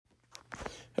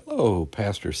Hello,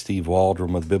 Pastor Steve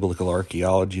Waldron with Biblical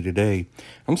Archaeology today.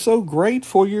 I'm so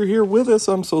grateful you're here with us.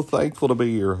 I'm so thankful to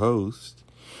be your host.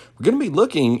 We're going to be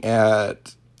looking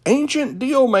at ancient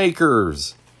deal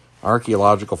makers.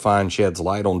 Archaeological find sheds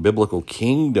light on biblical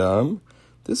kingdom.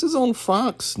 This is on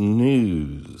Fox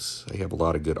News. They have a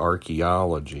lot of good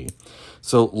archaeology.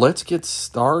 So let's get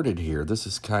started here. This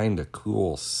is kind of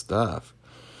cool stuff.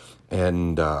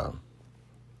 And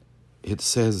it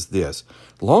says this: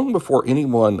 long before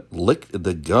anyone licked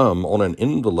the gum on an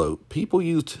envelope, people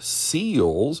used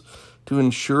seals to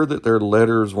ensure that their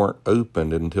letters weren't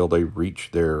opened until they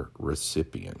reached their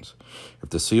recipients.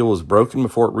 If the seal was broken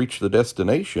before it reached the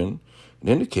destination, it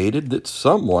indicated that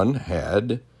someone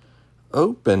had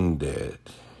opened it.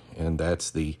 And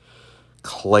that's the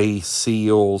clay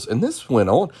seals. And this went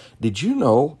on. Did you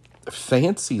know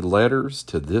fancy letters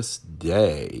to this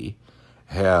day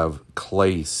have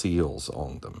clay seals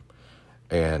on them?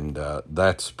 And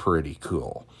that's pretty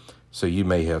cool. So you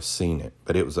may have seen it,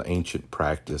 but it was an ancient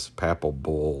practice. Papal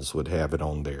bulls would have it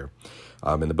on there.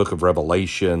 In the book of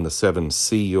Revelation, the 7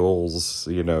 seals,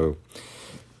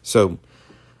 So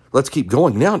let's keep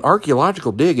going. Now, an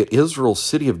archaeological dig at Israel's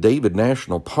City of David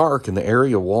National Park in the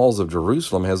area walls of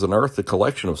Jerusalem has unearthed a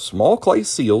collection of small clay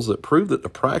seals that prove that the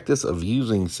practice of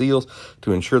using seals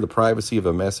to ensure the privacy of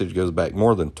a message goes back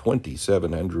more than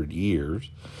 2,700 years.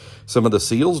 Some of the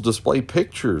seals display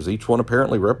pictures, each one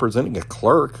apparently representing a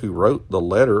clerk who wrote the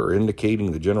letter or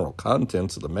indicating the general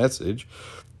contents of the message.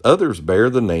 Others bear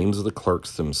the names of the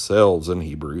clerks themselves in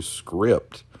Hebrew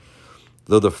script.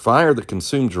 Though the fire that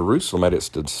consumed Jerusalem at its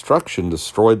destruction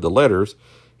destroyed the letters,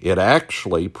 it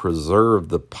actually preserved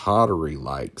the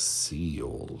pottery-like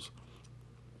seals.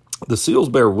 The seals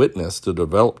bear witness to the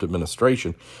developed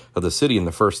administration of the city in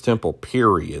the First Temple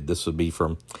period. This would be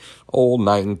from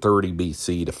 930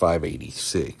 BC to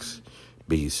 586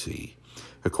 BC.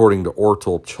 According to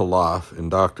Ortal Chalaf and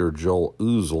Dr. Joel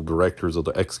Uzel, directors of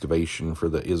the excavation for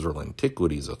the Israel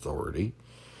Antiquities Authority,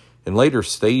 in later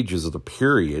stages of the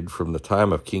period, from the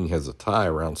time of King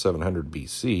Hezekiah around 700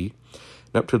 BC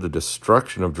and up to the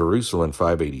destruction of Jerusalem in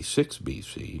 586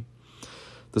 BC,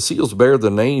 the seals bear the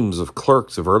names of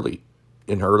clerks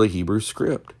in early Hebrew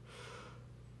script.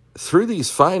 Through these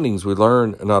findings, we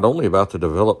learn not only about the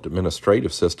developed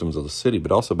administrative systems of the city, but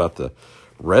also about the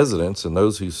residents and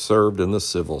those who served in the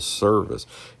civil service.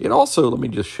 It also, let me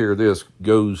just share this,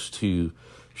 goes to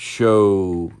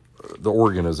show the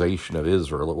organization of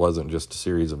Israel. It wasn't just a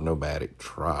series of nomadic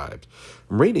tribes.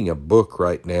 I'm reading a book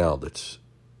right now that's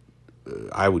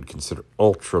I would consider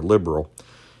ultra-liberal,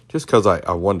 just because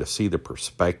I wanted to see the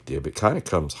perspective. It kind of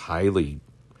comes highly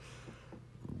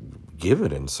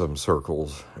given in some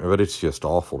circles, but it's just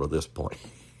awful to this point.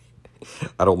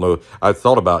 I don't know. I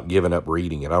thought about giving up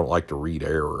reading it. I don't like to read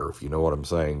error, if you know what I'm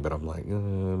saying, but I'm like,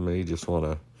 may just want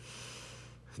to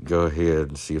go ahead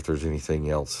and see if there's anything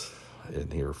else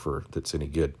in here that's any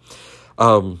good.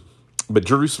 But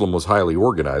Jerusalem was highly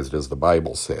organized, as the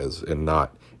Bible says, and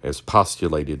not as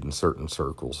postulated in certain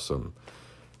circles, some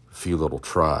few little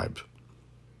tribes.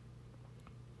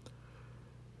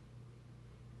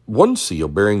 One seal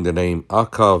bearing the name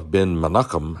Akav bin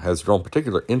Menachem has drawn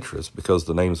particular interest because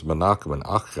the names Menachem and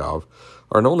Akav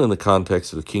are known in the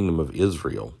context of the kingdom of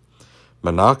Israel.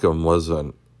 Menachem was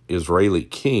an Israeli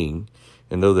king,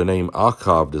 and though the name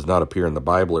Akav does not appear in the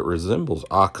Bible, it resembles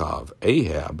Akav,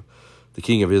 Ahab, the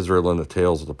king of Israel in the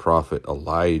tales of the prophet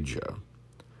Elijah.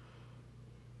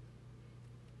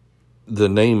 The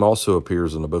name also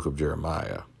appears in the book of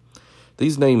Jeremiah.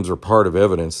 These names are part of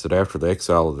evidence that after the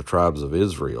exile of the tribes of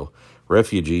Israel,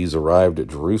 refugees arrived at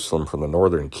Jerusalem from the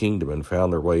northern kingdom and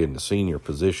found their way into senior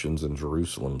positions in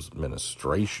Jerusalem's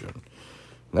administration.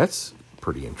 And that's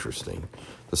pretty interesting.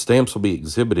 The stamps will be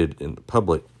exhibited in the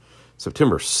public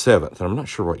September 7th, and I'm not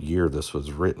sure what year this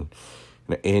was written,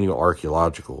 in an annual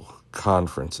archaeological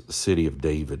conference at the City of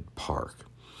David Park.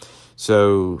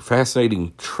 So,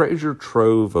 fascinating treasure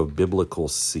trove of biblical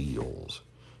seals.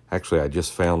 Actually, I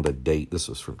just found a date. This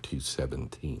was from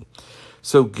 217.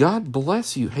 So, God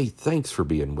bless you. Hey, thanks for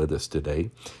being with us today.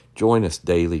 Join us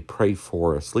daily. Pray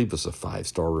for us. Leave us a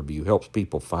 5-star review. Helps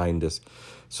people find us.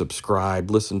 Subscribe.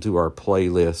 Listen to our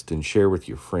playlist and share with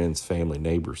your friends, family,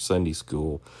 neighbors, Sunday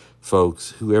school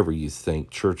folks, whoever you think,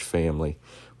 church family,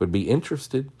 would be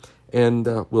interested. And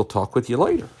we'll talk with you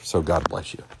later. So, God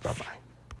bless you. Bye-bye.